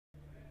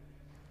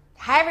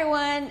Hi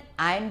everyone,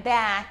 I'm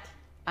back.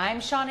 I'm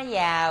Shauna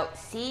Yao,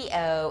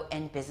 CEO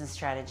and business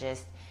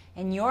strategist,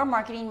 and your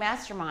marketing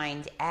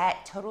mastermind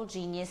at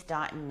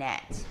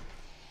TotalGenius.net.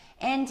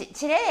 And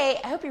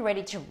today, I hope you're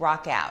ready to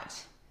rock out.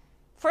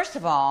 First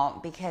of all,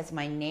 because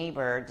my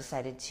neighbor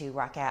decided to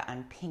rock out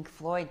on Pink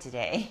Floyd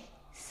today.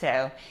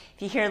 So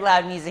if you hear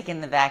loud music in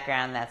the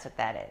background, that's what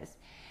that is.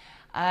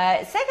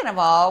 Second of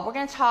all, we're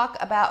going to talk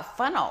about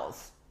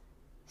funnels.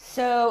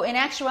 So in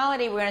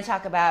actuality, we're going to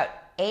talk about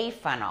a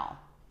funnel.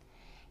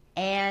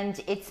 And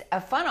it's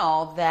a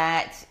funnel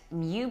that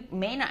you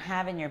may not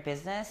have in your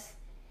business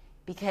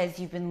because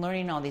you've been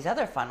learning all these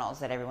other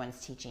funnels that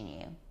everyone's teaching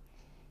you.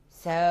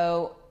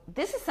 So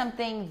this is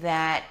something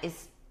that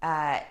is,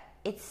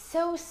 it's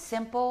so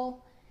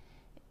simple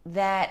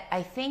that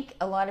I think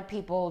a lot of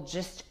people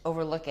just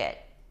overlook it,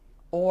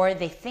 or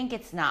they think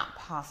it's not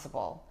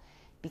possible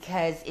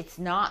because it's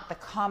not the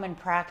common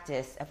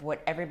practice of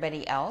what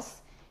everybody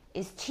else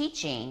is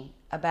teaching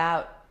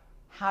about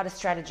how to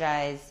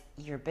strategize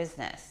your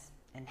business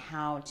and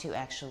how to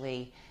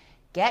actually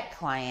get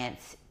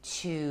clients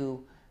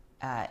to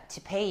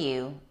pay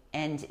you,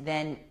 and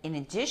then in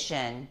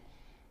addition,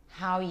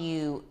 how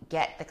you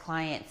get the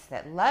clients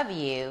that love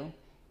you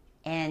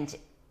and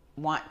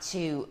want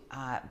to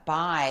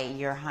buy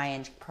your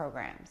high-end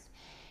programs.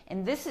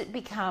 And this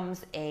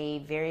becomes a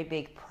very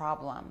big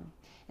problem.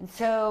 And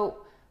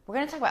so we're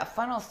going to talk about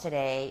funnels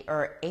today,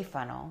 or a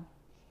funnel,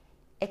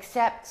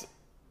 except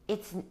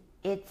it's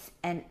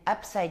an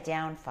upside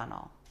down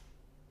funnel.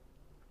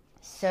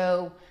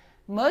 So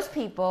most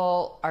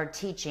people are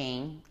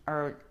teaching,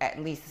 or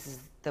at least this is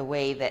the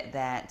way that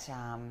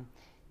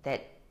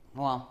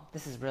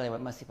this is really what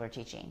most people are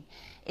teaching,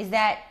 is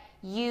that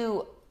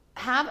you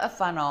have a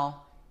funnel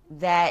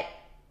that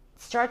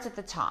starts at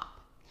the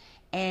top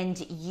and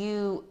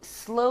you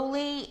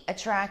slowly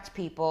attract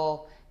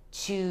people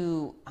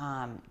to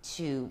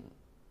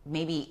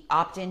maybe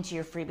opt into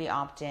your freebie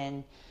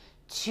opt-in,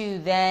 to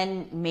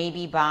then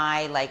maybe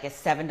buy like a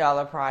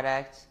 $7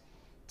 product,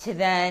 to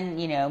then,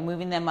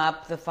 moving them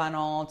up the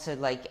funnel to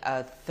like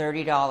a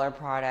 $30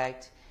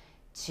 product,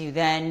 to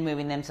then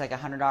moving them to like a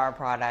 $100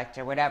 product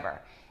or whatever.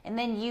 And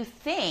then you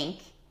think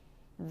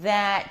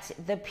that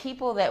the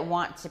people that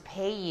want to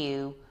pay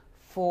you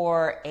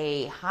for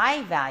a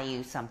high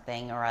value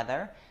something or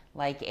other,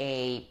 like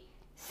a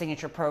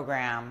signature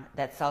program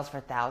that sells for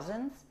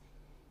thousands,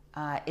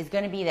 is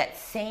going to be that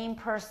same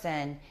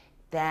person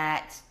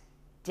that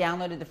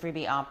downloaded the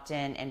freebie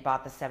opt-in and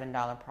bought the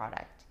 $7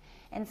 product.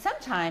 And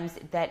sometimes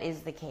that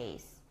is the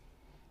case.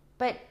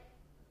 But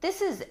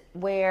this is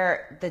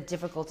where the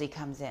difficulty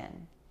comes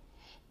in,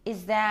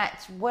 is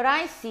that what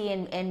I see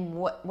and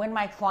when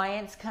my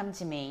clients come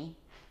to me,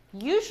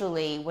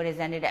 usually what has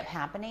ended up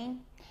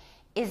happening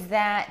is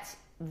that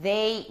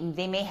they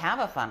may have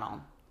a funnel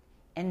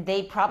and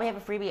they probably have a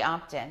freebie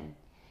opt-in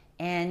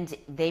and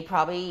they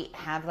probably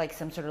have like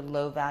some sort of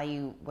low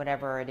value,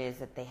 whatever it is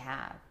that they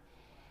have.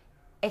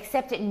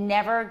 Except it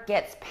never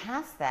gets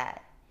past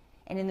that.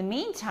 And in the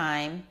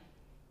meantime,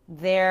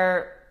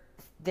 their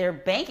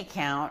bank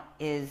account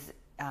is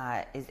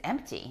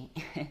empty.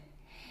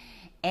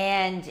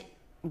 And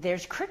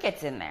there's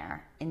crickets in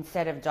there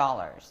instead of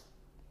dollars.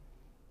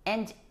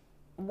 And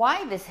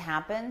why this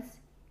happens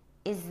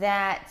is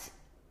that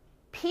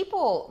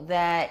people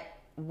that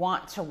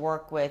want to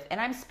work with, and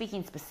I'm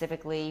speaking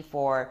specifically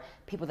for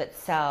people that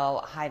sell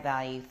high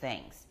value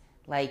things,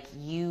 like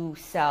you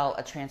sell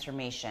a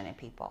transformation in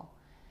people.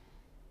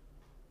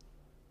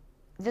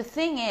 The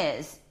thing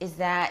is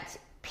that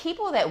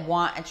people that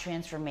want a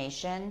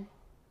transformation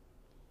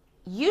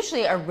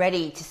usually are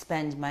ready to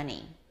spend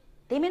money.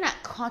 They may not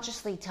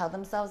consciously tell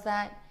themselves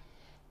that,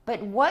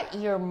 but what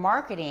you're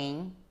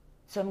marketing,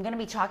 so I'm going to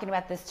be talking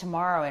about this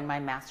tomorrow in my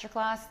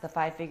masterclass, the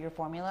 5-figure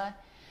formula.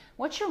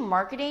 What you're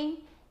marketing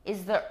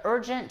is the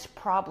urgent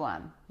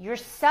problem. You're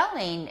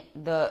selling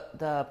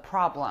the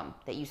problem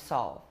that you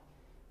solve,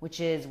 which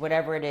is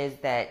whatever it is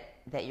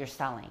that you're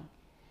selling.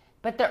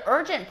 But the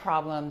urgent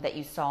problem that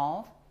you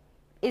solve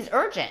is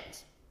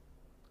urgent.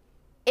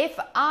 If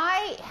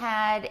I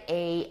had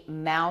a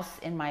mouse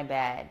in my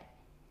bed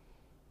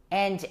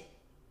and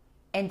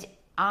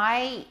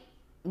I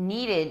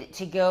needed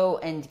to go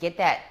and get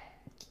that,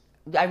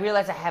 I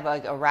realized I have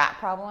a rat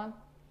problem,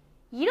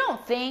 you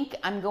don't think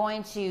I'm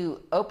going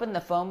to open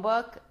the phone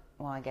book?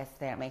 Well, I guess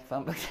they don't make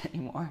phone books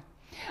anymore.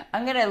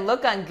 I'm going to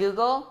look on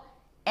Google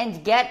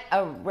and get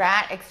a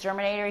rat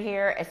exterminator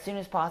here as soon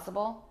as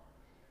possible?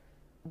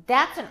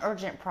 That's an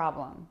urgent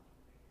problem.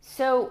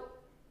 So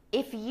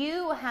if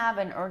you have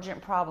an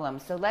urgent problem,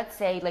 so let's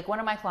say like one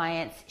of my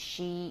clients,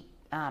 she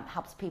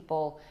helps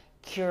people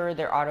cure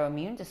their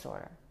autoimmune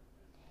disorder.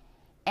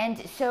 And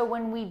so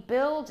when we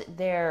build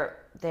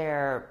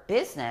their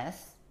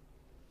business,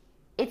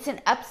 it's an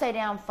upside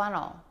down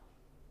funnel.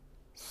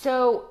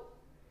 So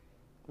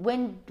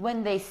when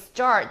they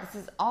start, this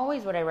is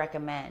always what I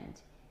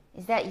recommend,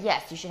 is that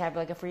yes, you should have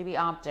like a freebie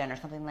opt-in or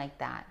something like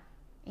that.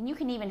 And you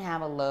can even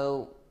have a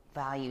low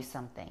value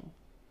something.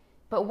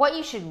 But what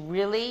you should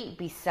really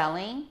be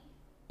selling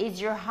is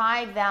your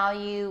high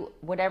value,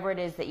 whatever it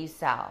is that you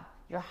sell,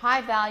 your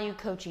high value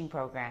coaching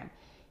program,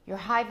 your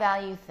high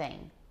value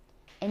thing,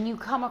 and you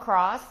come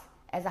across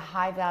as a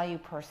high value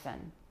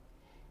person,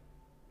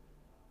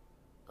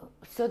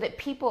 so that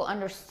people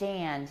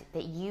understand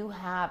that you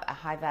have a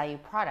high value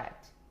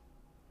product.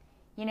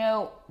 You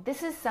know,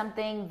 this is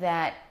something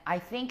that I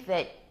think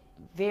that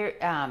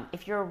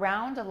if you're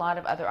around a lot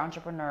of other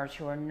entrepreneurs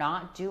who are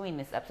not doing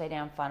this upside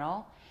down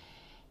funnel,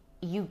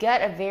 you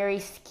get a very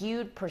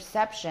skewed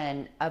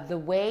perception of the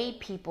way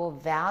people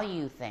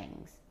value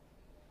things.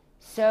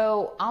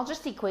 So I'll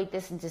just equate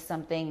this into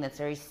something that's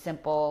very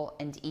simple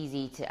and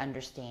easy to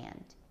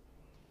understand.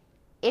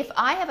 If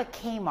I have a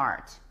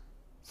Kmart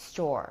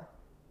store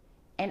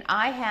and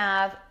I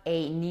have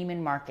a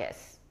Neiman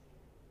Marcus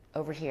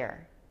over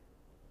here,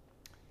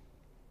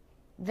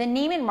 the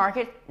Neiman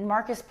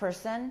Marcus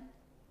person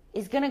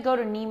is going to go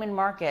to Neiman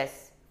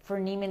Marcus for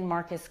Neiman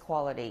Marcus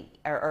quality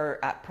or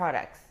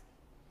products.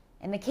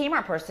 And the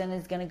Kmart person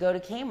is going to go to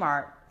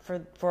Kmart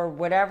for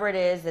whatever it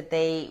is that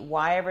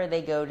wherever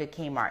they go to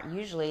Kmart.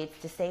 Usually it's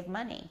to save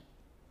money.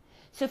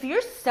 So if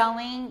you're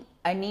selling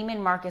a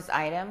Neiman Marcus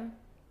item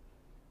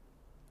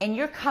and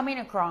you're coming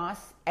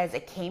across as a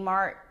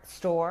Kmart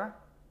store,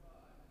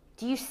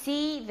 do you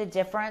see the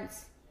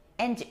difference?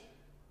 And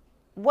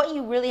what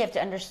you really have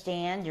to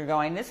understand, you're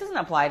going, this doesn't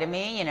apply to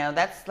me, you know,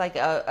 that's like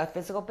a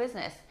physical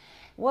business.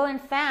 Well, in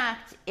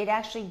fact, it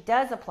actually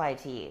does apply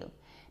to you,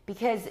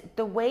 because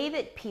the way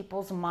that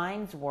people's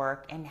minds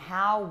work and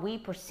how we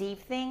perceive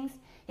things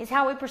is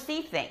how we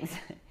perceive things.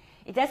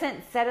 It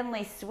doesn't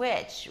suddenly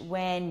switch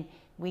when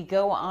we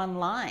go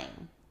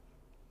online,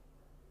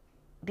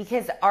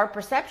 because our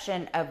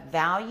perception of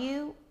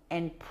value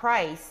and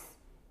price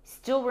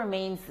still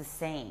remains the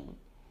same.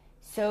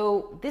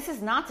 So this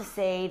is not to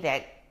say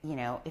that, you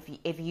know,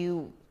 if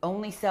you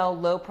only sell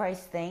low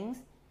price things,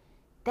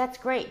 that's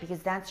great,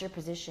 because that's your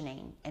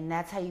positioning and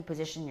that's how you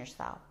position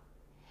yourself.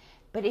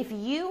 But if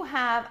you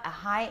have a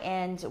high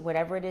end,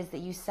 whatever it is that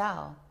you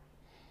sell,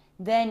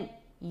 then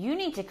you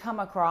need to come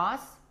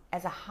across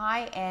as a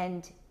high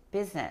end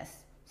business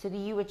so that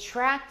you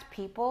attract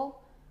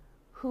people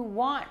who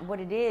want what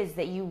it is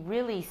that you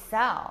really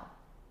sell.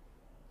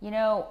 You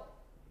know,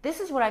 this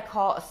is what I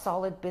call a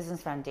solid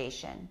business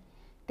foundation.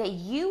 That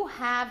you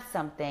have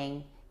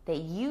something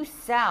that you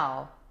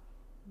sell,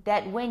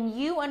 that when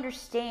you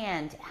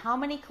understand how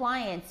many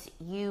clients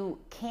you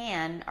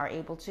are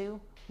able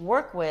to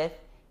work with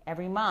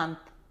every month,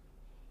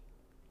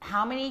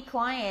 how many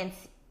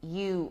clients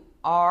you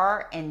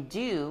are and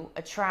do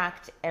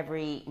attract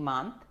every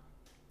month,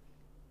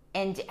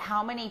 and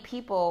how many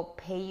people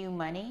pay you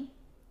money,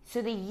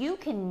 so that you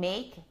can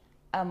make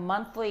a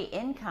monthly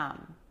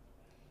income.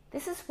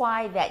 This is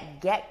why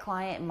that get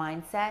client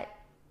mindset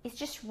is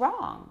just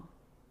wrong.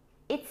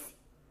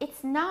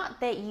 It's not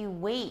that you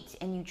wait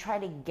and you try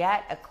to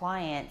get a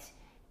client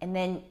and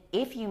then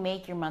if you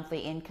make your monthly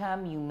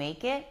income, you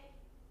make it.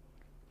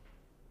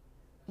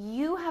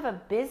 You have a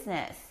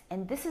business,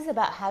 and this is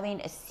about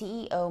having a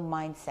CEO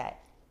mindset.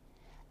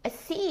 A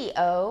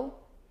CEO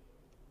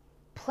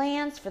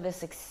plans for the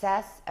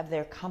success of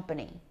their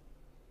company.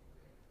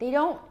 They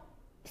don't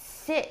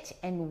sit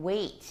and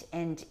wait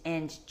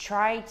and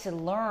try to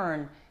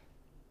learn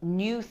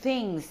new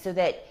things so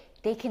that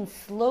they can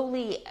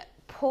slowly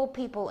pull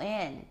people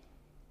in.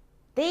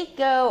 They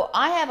go,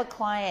 I have a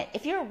client.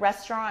 If you're a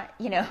restaurant,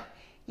 you know,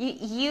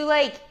 you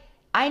like,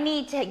 I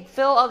need to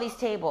fill all these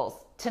tables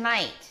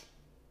tonight.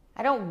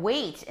 I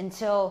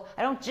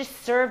don't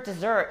just serve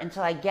dessert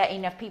until I get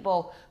enough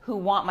people who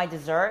want my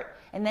dessert,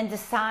 and then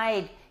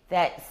decide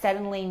that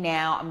suddenly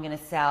now I'm going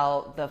to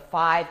sell the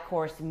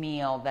 5-course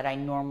meal that I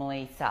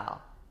normally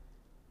sell.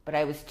 But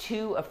I was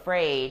too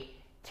afraid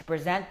to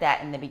present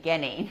that in the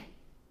beginning,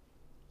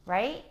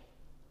 right?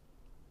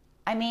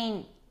 I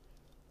mean,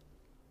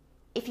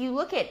 if you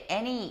look at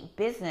any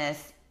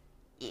business,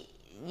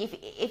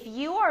 if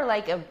you are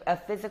like a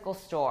physical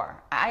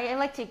store, I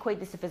like to equate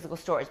this to physical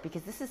stores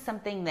because this is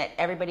something that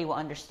everybody will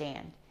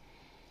understand.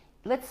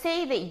 Let's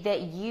say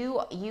that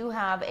you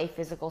have a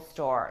physical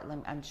store.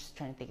 I'm just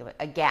trying to think of it.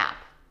 A Gap.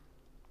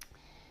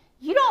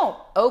 You don't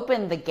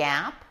open the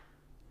Gap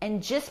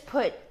and just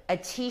put a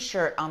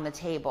t-shirt on the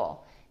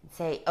table and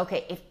say,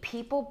 okay, if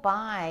people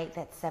buy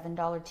that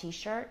 $7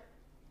 t-shirt,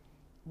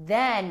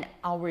 then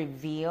I'll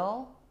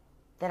reveal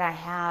that I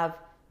have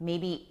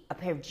maybe a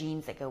pair of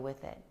jeans that go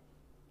with it.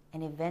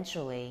 And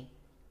eventually,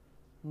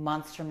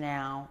 months from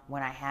now,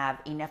 when I have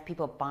enough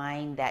people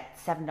buying that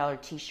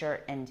 $7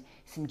 t-shirt and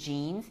some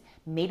jeans,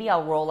 maybe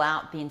I'll roll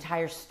out the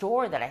entire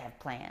store that I have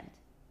planned.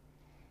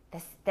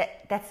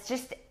 That's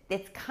just,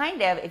 it's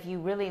kind of, if you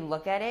really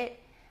look at it,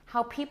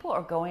 how people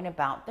are going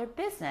about their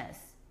business.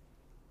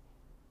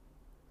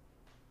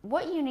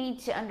 What you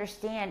need to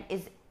understand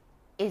is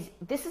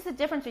this is the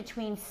difference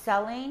between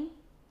selling,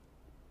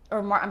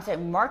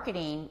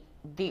 marketing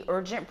the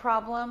urgent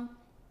problem,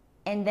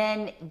 and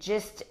then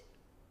just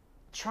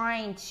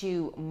trying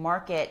to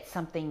market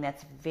something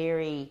that's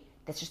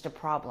just a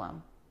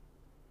problem.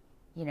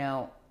 You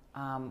know,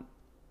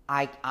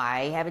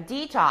 I have a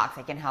detox.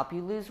 I can help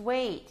you lose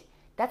weight.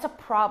 That's a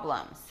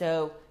problem.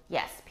 So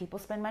yes, people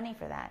spend money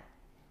for that.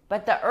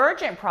 But the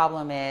urgent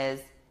problem is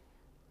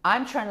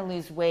I'm trying to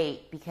lose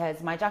weight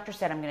because my doctor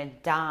said I'm going to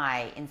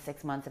die in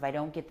 6 months if I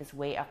don't get this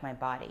weight off my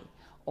body.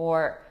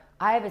 Or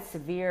I have a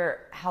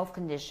severe health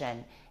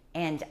condition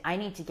and I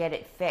need to get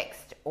it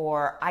fixed,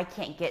 or I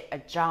can't get a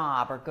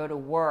job or go to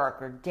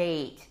work or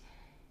date.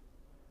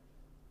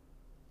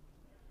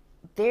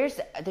 There's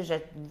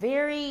a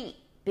very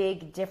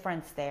big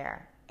difference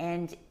there.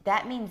 And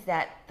that means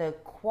that the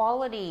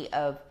quality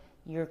of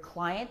your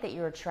client that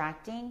you're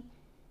attracting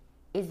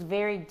is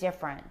very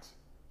different.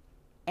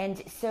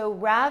 And so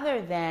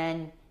rather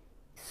than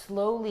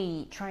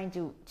slowly trying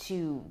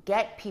to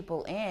get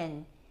people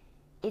in,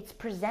 it's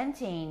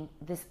presenting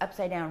this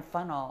upside down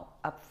funnel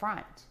up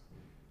front.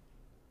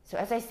 So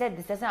as I said,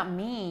 this does not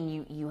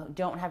mean you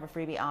don't have a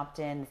freebie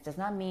opt-in. This does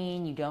not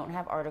mean you don't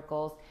have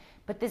articles.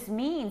 But this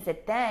means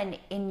that then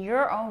in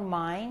your own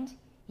mind,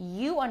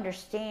 you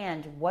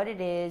understand what it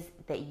is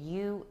that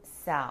you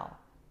sell,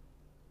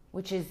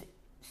 which is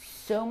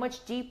so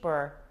much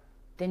deeper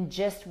than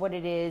just what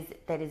it is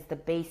that is the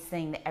base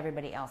thing that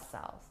everybody else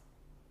sells.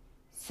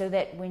 So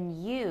that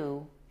when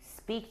you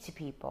speak to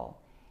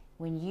people,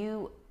 when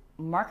you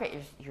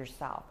market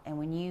yourself, and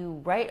when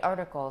you write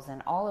articles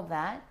and all of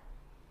that,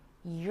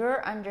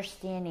 you're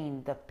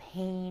understanding the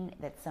pain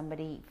that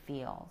somebody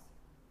feels.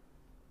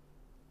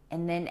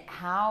 And then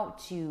how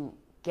to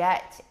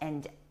get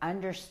and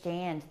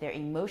understand their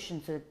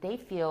emotions so that they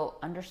feel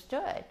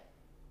understood.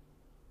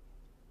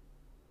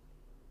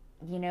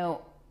 You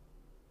know,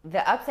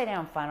 the upside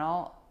down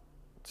funnel,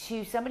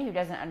 to somebody who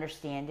doesn't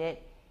understand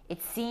it,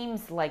 it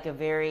seems like a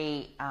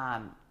very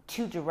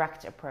too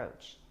direct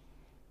approach.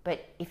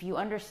 But if you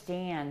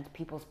understand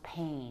people's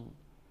pain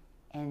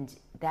and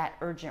that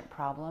urgent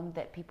problem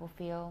that people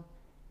feel,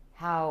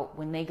 how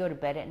when they go to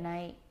bed at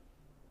night,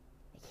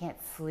 they can't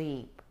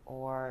sleep,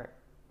 or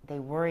they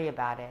worry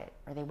about it,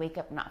 or they wake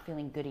up not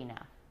feeling good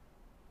enough.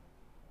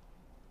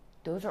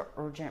 Those are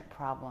urgent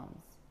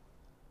problems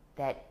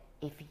that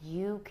if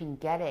you can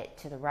get it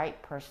to the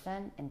right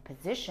person and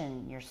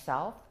position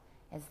yourself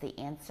as the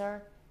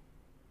answer,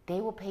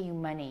 they will pay you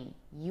money.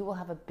 You will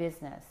have a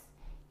business.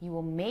 You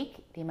will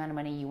make the amount of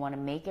money you want to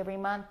make every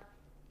month,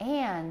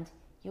 and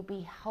you'll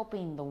be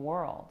helping the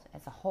world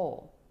as a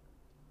whole.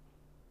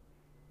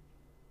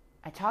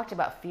 I talked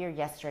about fear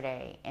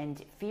yesterday,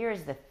 and fear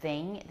is the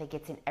thing that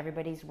gets in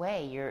everybody's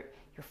way. You're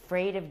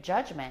afraid of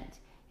judgment.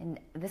 And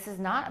this is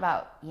not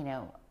about,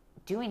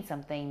 doing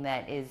something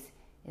that is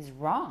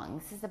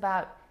wrong. This is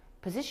about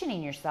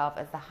positioning yourself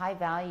as the high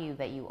value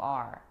that you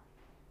are,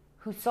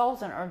 who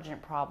solves an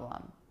urgent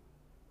problem.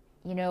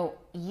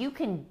 You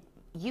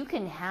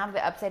can have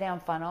the upside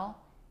down funnel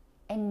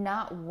and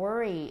not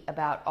worry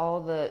about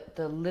all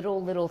the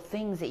little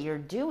things that you're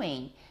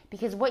doing,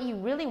 because what you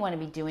really want to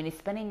be doing is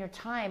spending your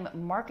time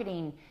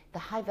marketing the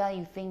high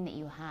value thing that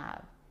you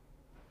have.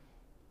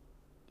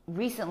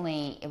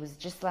 Recently, it was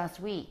just last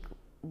week,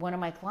 one of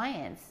my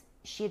clients,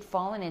 she had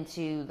fallen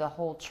into the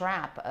whole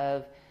trap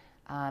of,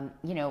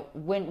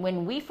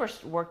 when we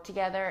first worked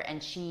together,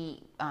 and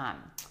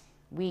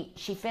we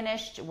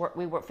finished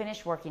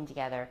working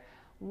together.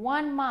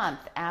 1 month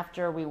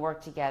after we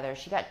worked together,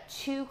 she got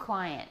 2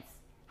 clients,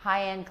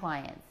 high-end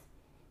clients.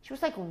 She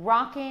was like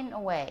rocking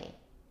away.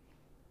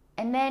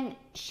 And then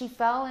she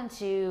fell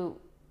into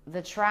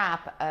the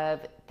trap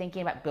of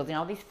thinking about building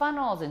all these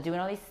funnels and doing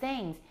all these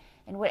things.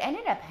 And what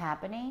ended up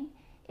happening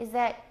is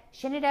that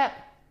she ended up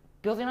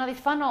building all these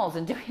funnels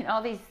and doing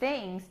all these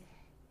things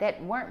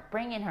that weren't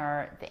bringing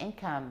her the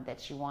income that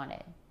she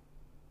wanted.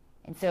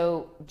 And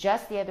so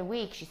just the other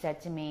week, she said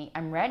to me,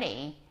 I'm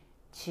ready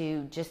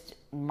to just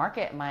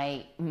market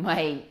my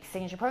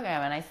signature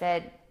program. And I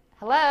said,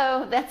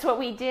 hello, that's what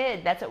we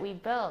did. That's what we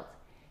built.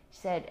 She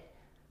said,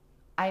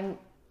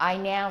 I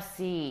now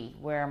see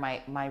where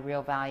my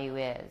real value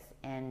is.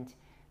 And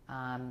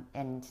I'm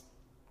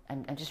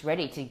just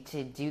ready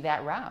to do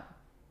that route.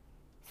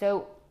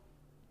 So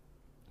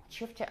what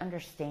you have to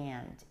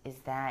understand is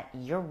that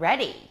you're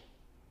ready.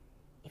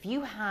 If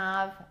you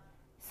have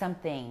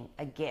something,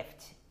 a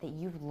gift that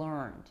you've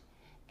learned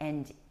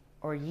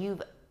or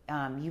you've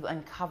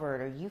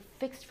uncovered or you've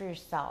fixed for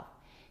yourself,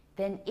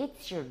 then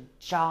it's your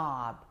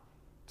job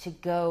to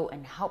go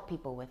and help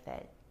people with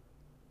it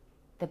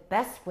the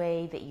best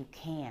way that you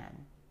can,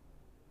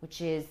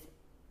 which is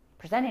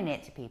presenting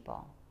it to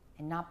people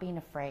and not being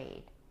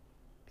afraid,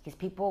 because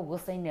people will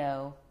say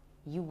no.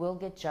 You will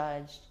get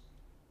judged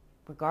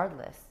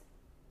regardless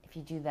if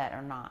you do that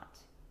or not.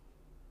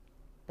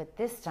 But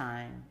this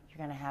time, you're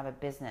going to have a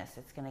business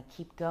that's going to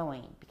keep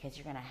going, because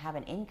you're going to have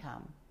an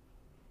income,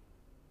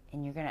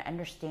 and you're going to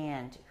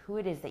understand who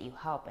it is that you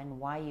help and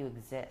why you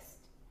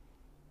exist.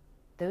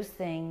 Those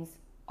things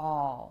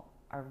all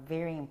are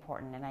very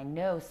important. And I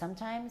know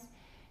sometimes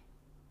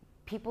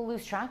people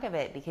lose track of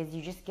it because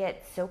you just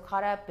get so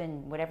caught up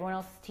in what everyone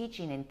else is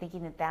teaching and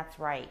thinking that that's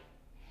right.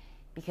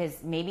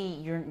 Because maybe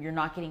you're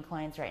not getting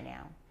clients right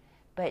now.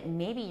 But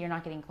maybe you're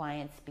not getting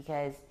clients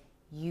because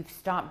you've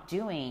stopped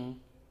doing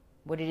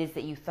what it is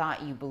that you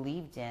thought you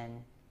believed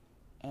in,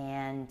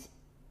 and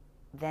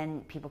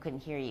then people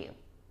couldn't hear you.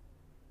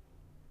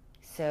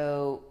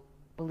 So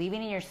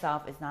believing in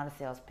yourself is not a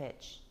sales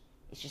pitch.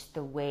 It's just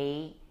the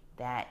way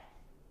that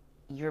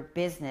your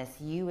business,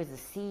 you as a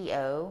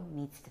CEO,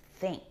 needs to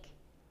think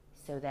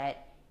so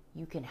that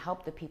you can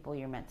help the people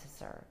you're meant to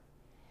serve.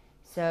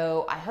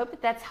 So I hope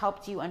that that's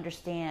helped you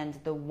understand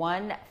the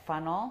one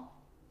funnel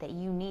that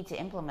you need to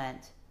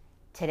implement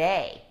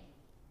today.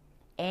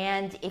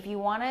 And if you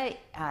want to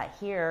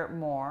hear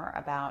more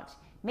about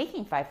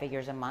making 5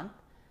 figures a month,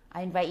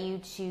 I invite you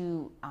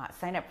to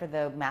sign up for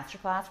the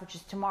masterclass, which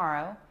is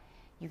tomorrow.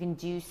 You can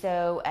do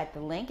so at the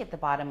link at the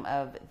bottom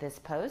of this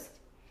post.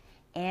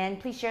 And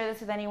please share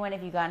this with anyone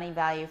if you got any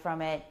value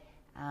from it.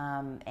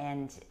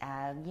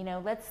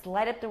 Let's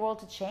light up the world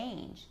to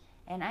change.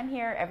 And I'm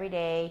here every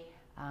day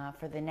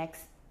for the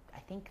next, I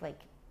think, like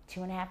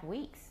 2.5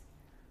 weeks.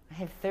 I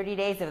have 30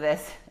 days of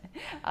this.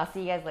 I'll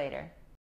see you guys later.